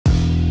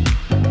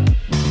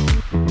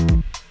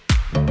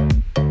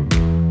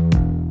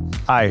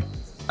Hi,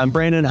 I'm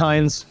Brandon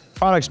Heinz,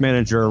 Products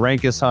Manager at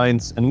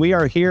Renkus-Heinz, and we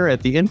are here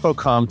at the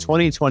InfoComm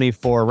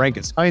 2024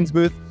 Renkus-Heinz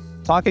booth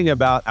talking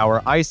about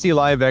our IC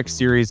Live X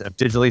series of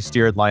digitally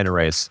steered line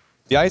arrays.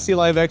 The IC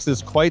Live X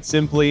is quite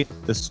simply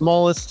the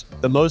smallest,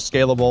 the most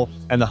scalable,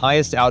 and the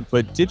highest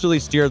output digitally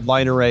steered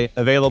line array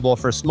available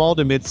for small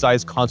to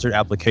mid-sized concert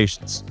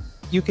applications.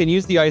 You can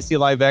use the IC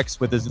Live X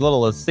with as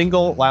little as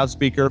single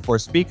loudspeaker for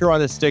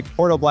speaker-on-a-stick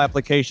portable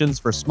applications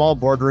for small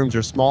boardrooms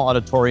or small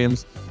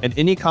auditoriums, and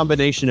any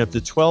combination up to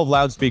 12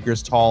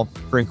 loudspeakers tall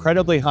for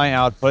incredibly high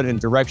output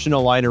and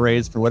directional line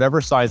arrays for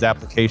whatever size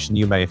application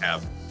you may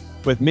have.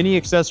 With many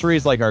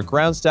accessories like our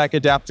ground stack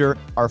adapter,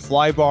 our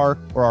fly bar,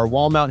 or our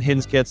wall mount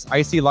hinge kits,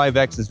 IC Live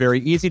X is very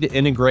easy to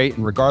integrate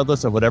and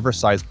regardless of whatever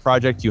size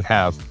project you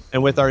have.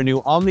 And with our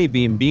new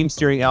OmniBeam beam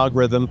steering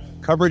algorithm,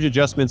 coverage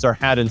adjustments are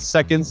had in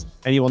seconds,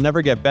 and you will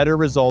never get better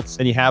results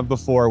than you have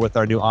before with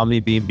our new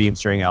OmniBeam beam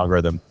steering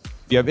algorithm.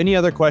 If you have any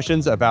other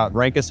questions about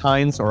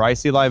Renkus-Heinz or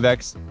IC Live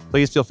X,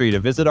 please feel free to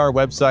visit our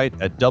website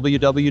at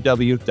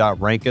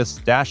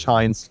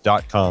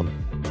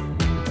www.renkus-heinz.com.